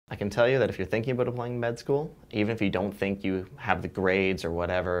I can tell you that if you're thinking about applying med school, even if you don't think you have the grades or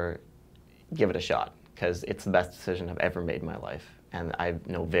whatever, give it a shot, because it's the best decision I've ever made in my life. And I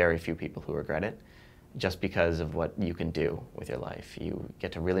know very few people who regret it, just because of what you can do with your life. You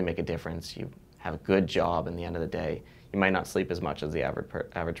get to really make a difference. You have a good job in the end of the day. You might not sleep as much as the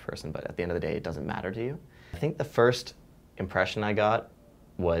average person, but at the end of the day, it doesn't matter to you. I think the first impression I got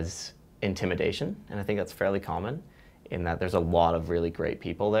was intimidation, and I think that's fairly common, in that there's a lot of really great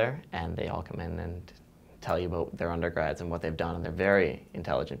people there, and they all come in and tell you about their undergrads and what they've done, and they're very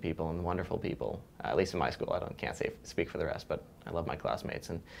intelligent people and wonderful can't in my school. Can't speak for the rest, but I love my classmates,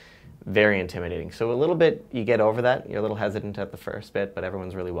 and very intimidating. So a little bit, you get over that. You're a little hesitant at the first bit, but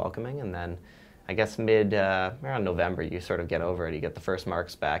everyone's really welcoming, and then I guess around November, you sort of get over it. You get the first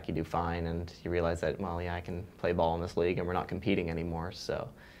marks back, you do fine, and you realize that, well, yeah, I can play ball in this league, and we're not competing anymore, so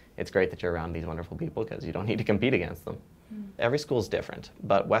it's great that you're around these wonderful people because you don't need to compete against them. Every school is different,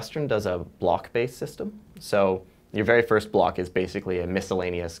 but Western does a block-based system. So your very first block is basically a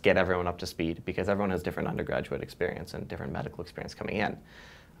miscellaneous, get everyone up to speed, because everyone has different undergraduate experience and different medical experience coming in.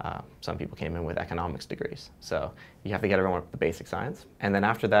 Some people came in with economics degrees. So you have to get everyone up to basic science. And then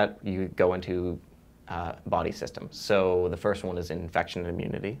after that, you go into body systems. So the first one is infection and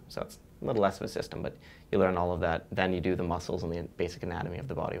immunity. So it's a little less of a system, but you learn all of that. Then you do the muscles and the basic anatomy of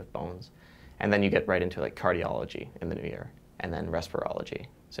the body with bones. And then you get right into like cardiology in the new year, and then respirology.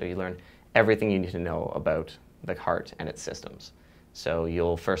 So you learn everything you need to know about the heart and its systems. So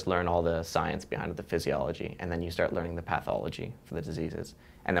you'll first learn all the science behind the physiology, and then you start learning the pathology for the diseases.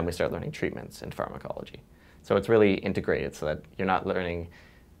 And then we start learning treatments and pharmacology. So it's really integrated so that you're not learning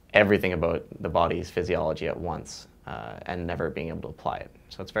everything about the body's physiology at once and never being able to apply it.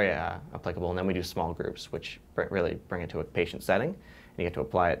 So it's very applicable. And then we do small groups, which really bring it to a patient setting. And you get to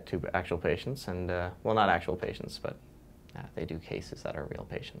apply it to actual patients, and well, not actual patients, but they do cases that are real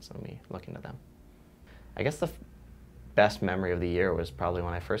patients, and we look into them. I guess the best memory of the year was probably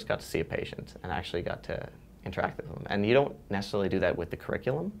when I first got to see a patient and actually got to interact with them. And you don't necessarily do that with the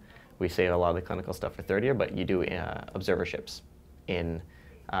curriculum. We save a lot of the clinical stuff for third year, but you do observerships in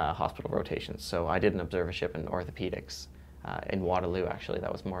hospital rotations. So I did an observership in orthopedics in Waterloo, actually.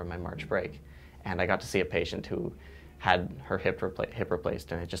 That was more of my March break. And I got to see a patient who had her hip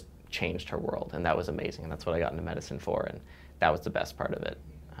replaced, and it just changed her world, and that was amazing, and that's what I got into medicine for, and that was the best part of it.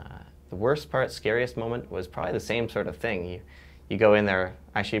 The worst part, scariest moment, was probably the same sort of thing. You go in there,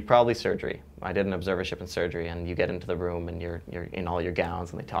 actually probably surgery. I did an observership in surgery, and you get into the room and you're in all your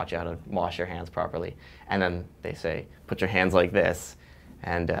gowns, and they taught you how to wash your hands properly, and then they say, put your hands like this,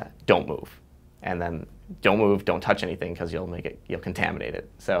 and don't move. And then don't move, don't touch anything, because you'll contaminate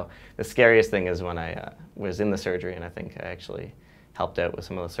it. So the scariest thing is when I was in the surgery, and I think I actually helped out with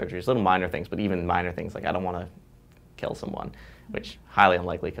some of the surgeries, little minor things, but even minor things like I don't want to kill someone, which highly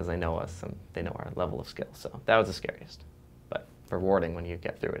unlikely because they know us and they know our level of skill. So that was the scariest, but rewarding when you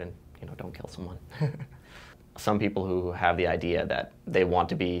get through it and don't kill someone. Some people who have the idea that they want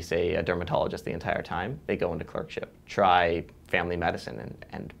to be, say, a dermatologist the entire time, they go into clerkship, try family medicine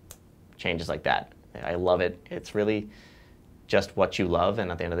and changes like that. I love it. It's really just what you love,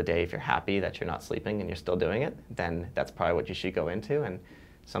 and at the end of the day, if you're happy that you're not sleeping and you're still doing it, then that's probably what you should go into. And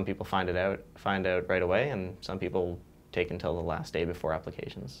some people find out right away, and some people take until the last day before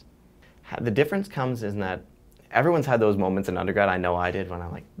applications. The difference comes in that everyone's had those moments in undergrad. I know I did, when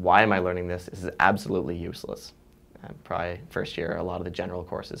I'm like, why am I learning this? This is absolutely useless. Probably first year, a lot of the general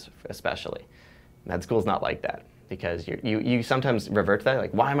courses especially. Med school's not like that, because you sometimes revert to that,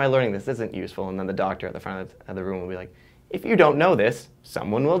 like, why am I learning this? This isn't useful. And then the doctor at the front of the room will be like, if you don't know this,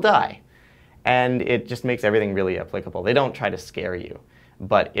 someone will die. And it just makes everything really applicable. They don't try to scare you,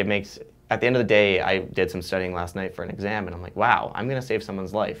 but it makes, at the end of the day, I did some studying last night for an exam, and I'm like, wow, I'm gonna save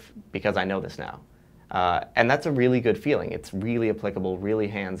someone's life because I know this now. And that's a really good feeling. It's really applicable, really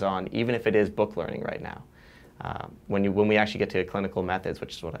hands-on, even if it is book learning right now. When we actually get to clinical methods,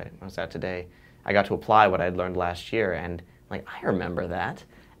 which is what I was at today, I got to apply what I'd learned last year, and like, I remember that.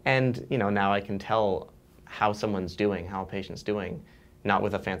 And now I can tell how someone's doing, how a patient's doing, not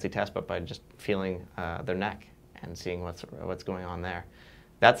with a fancy test, but by just feeling their neck and seeing what's going on there.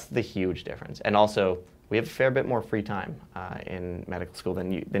 That's the huge difference. And also, we have a fair bit more free time in medical school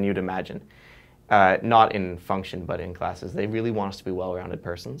than you'd imagine. Not in function, but in classes. They really want us to be well-rounded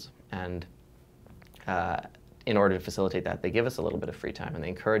persons, and in order to facilitate that, they give us a little bit of free time, and they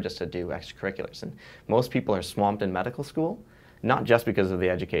encourage us to do extracurriculars. And most people are swamped in medical school, not just because of the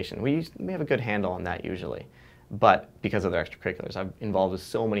education. We have a good handle on that usually, but because of their extracurriculars. I'm involved with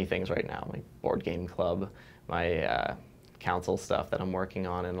so many things right now, my board game club, my council stuff that I'm working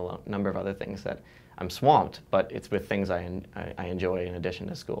on, and a number of other things that I'm swamped, but it's with things I enjoy in addition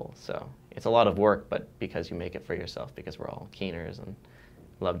to school. So it's a lot of work, but because you make it for yourself, because we're all keeners and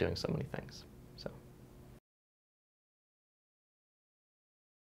love doing so many things.